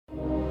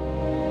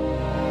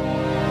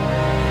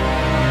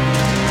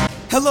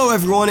Hello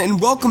everyone and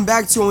welcome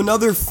back to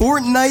another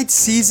Fortnite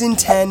Season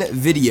 10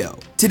 video.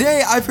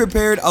 Today I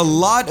prepared a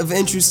lot of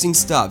interesting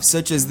stuff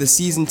such as the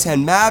Season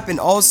 10 map, and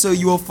also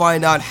you will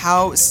find out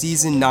how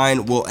Season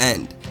 9 will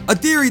end. A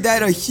theory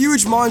that a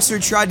huge monster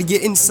tried to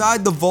get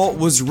inside the vault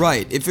was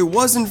right. If it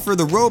wasn't for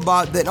the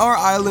robot, then our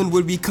island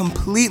would be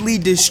completely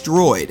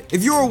destroyed.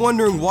 If you are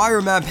wondering why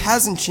our map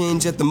hasn't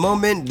changed at the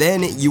moment,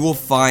 then you will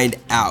find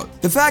out.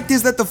 The fact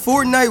is that the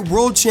Fortnite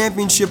World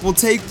Championship will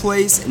take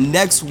place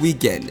next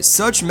weekend.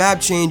 Such map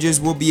changes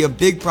will be a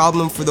big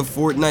problem for the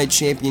Fortnite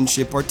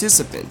Championship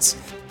participants.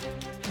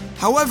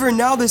 However,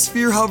 now the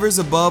sphere hovers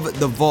above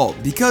the vault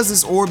because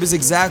this orb is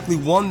exactly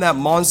one that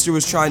monster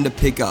was trying to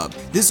pick up.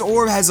 This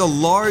orb has a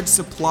large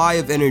supply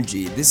of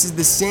energy. This is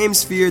the same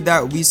sphere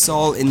that we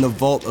saw in the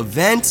vault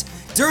event.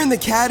 During the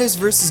Caddis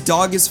vs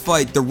Doggus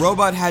fight, the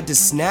robot had to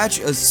snatch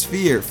a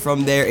sphere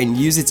from there and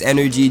use its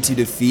energy to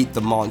defeat the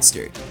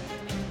monster.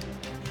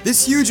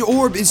 This huge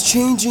orb is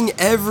changing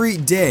every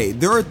day.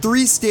 There are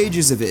 3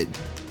 stages of it.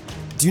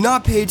 Do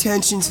not pay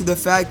attention to the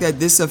fact that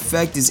this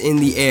effect is in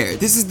the air.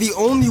 This is the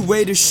only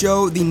way to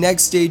show the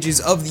next stages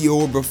of the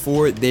orb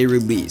before they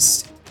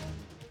release.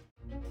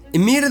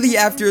 Immediately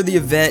after the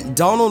event,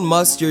 Donald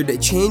Mustard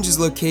changed his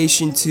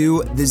location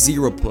to the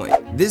 0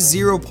 point. This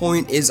 0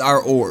 point is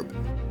our orb.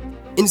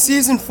 In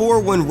Season 4,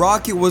 when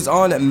Rocket was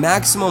on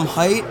maximum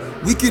height,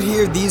 we could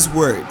hear these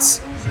words.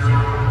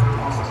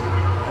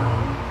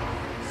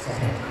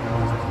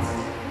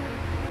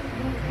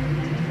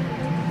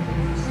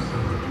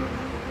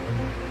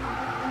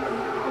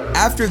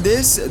 After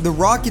this, the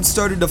rocket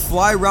started to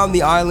fly around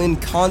the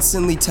island,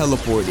 constantly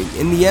teleporting.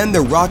 In the end,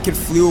 the rocket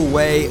flew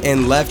away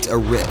and left a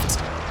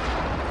rift.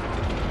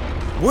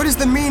 What is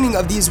the meaning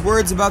of these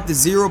words about the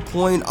 0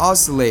 point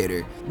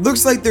oscillator?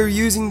 Looks like they're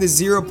using the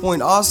 0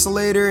 point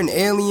oscillator. An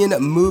alien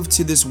moved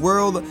to this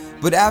world,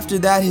 but after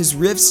that his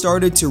rift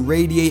started to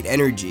radiate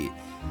energy.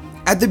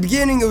 At the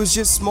beginning it was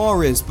just small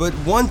rifts, but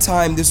one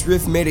time this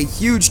rift made a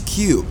huge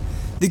cube.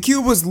 The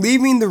cube was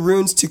leaving the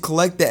runes to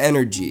collect the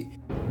energy.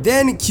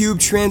 Then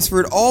Cube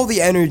transferred all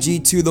the energy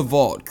to the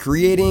vault,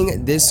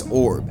 creating this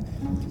orb.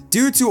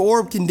 Due to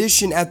orb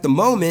condition at the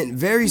moment,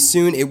 very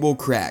soon it will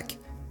crack.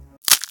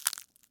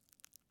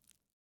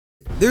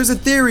 There's a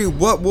theory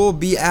what will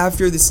be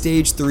after the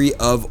stage 3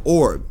 of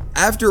orb.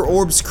 After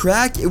orbs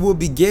crack, it will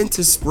begin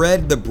to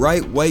spread the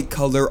bright white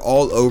color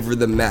all over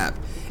the map.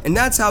 And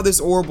that's how this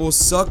orb will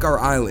suck our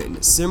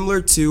island,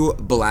 similar to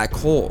black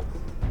hole.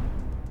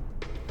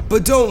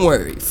 But don't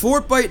worry,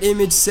 Fortnite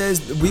image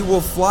says we will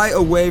fly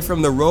away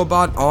from the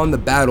robot on the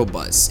battle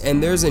bus,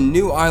 and there's a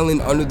new island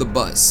under the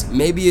bus.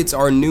 Maybe it's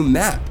our new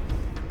map.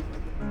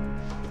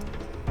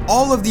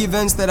 All of the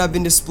events that have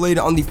been displayed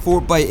on the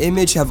Fortnite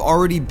image have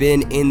already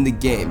been in the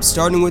game,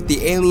 starting with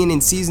the alien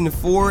in Season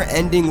 4,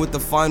 ending with the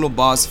final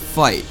boss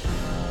fight.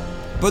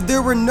 But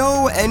there were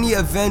any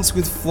events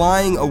with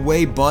flying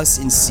away bus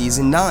in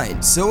Season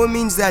 9, so it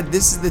means that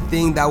this is the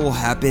thing that will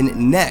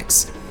happen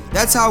next.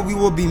 That's how we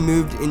will be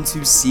moved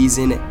into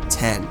Season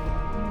 10.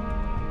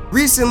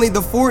 Recently, the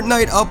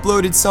Fortnite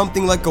uploaded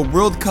something like a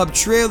World Cup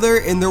trailer,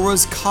 and there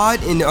was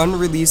caught an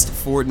unreleased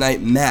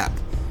Fortnite map.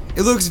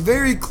 It looks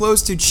very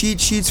close to cheat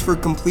sheets for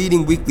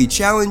completing weekly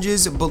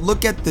challenges, but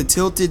look at the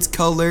tilted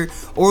color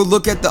or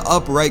look at the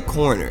up right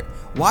corner.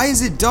 Why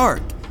is it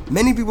dark?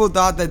 Many people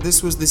thought that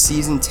this was the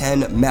Season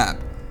 10 map.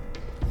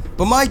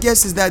 But my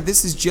guess is that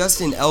this is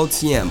just an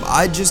LTM.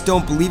 I just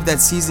don't believe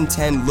that Season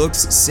 10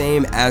 looks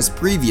same as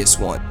previous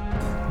one.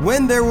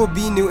 When there will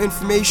be new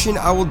information,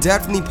 I will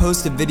definitely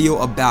post a video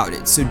about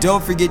it, so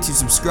don't forget to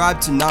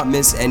subscribe to not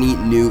miss any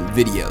new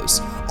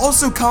videos.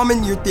 Also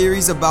comment your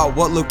theories about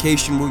what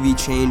location will be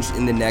changed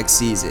in the next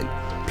season.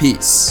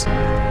 Peace.